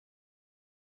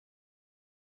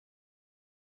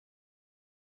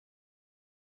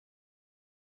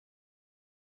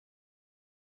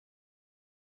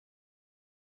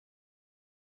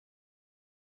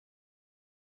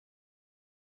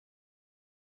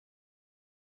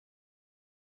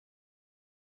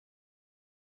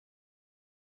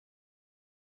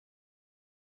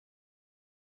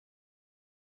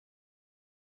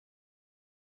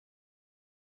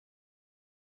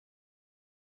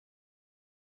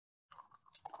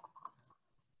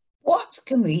What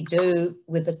can we do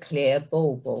with a clear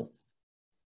bauble?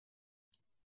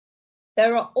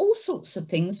 There are all sorts of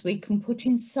things we can put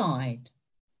inside.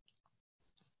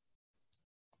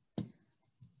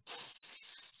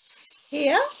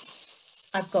 Here,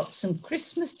 I've got some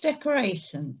Christmas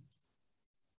decoration.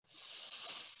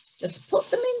 Just put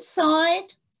them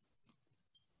inside,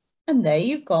 and there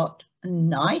you've got a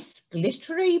nice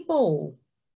glittery ball.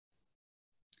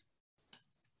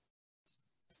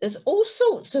 There's all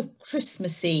sorts of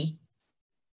Christmassy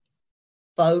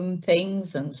foam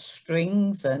things and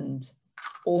strings and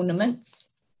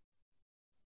ornaments.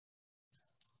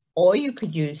 Or you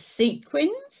could use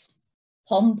sequins,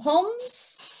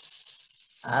 pom-poms.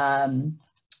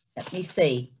 Let me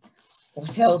see,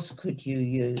 what else could you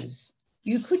use?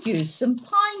 You could use some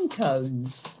pine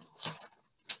cones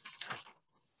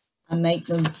and make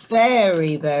them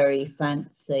very, very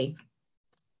fancy.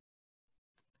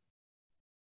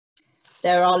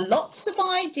 There are lots of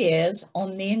ideas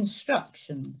on the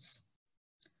instructions.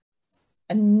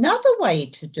 Another way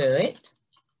to do it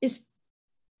is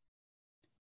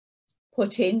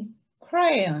put in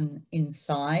crayon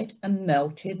inside and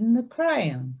melt in the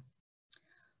crayon.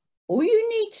 All you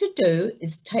need to do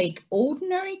is take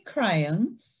ordinary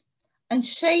crayons and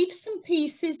shave some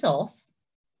pieces off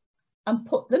and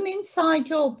put them inside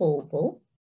your bauble.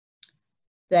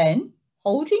 Then,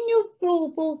 holding your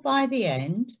bauble by the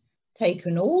end, take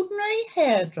an ordinary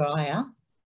hairdryer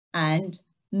and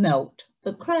melt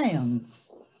the crayons.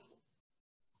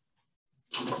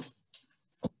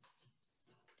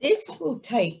 This will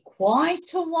take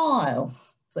quite a while,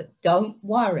 but don't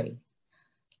worry.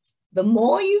 The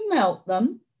more you melt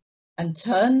them and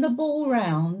turn the ball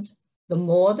round, the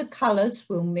more the colours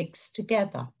will mix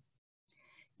together.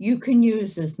 You can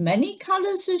use as many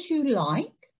colours as you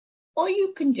like, or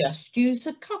you can just use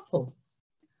a couple.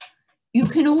 You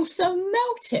can also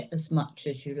melt it as much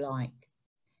as you like.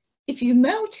 If you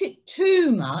melt it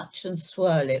too much and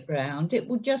swirl it round, it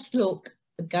will just look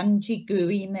a gungy,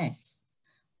 gooey mess.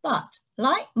 But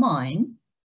like mine,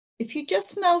 if you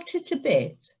just melt it a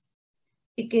bit,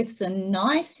 it gives a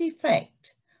nice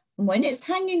effect. And when it's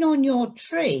hanging on your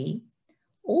tree,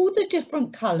 all the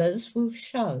different colours will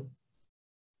show.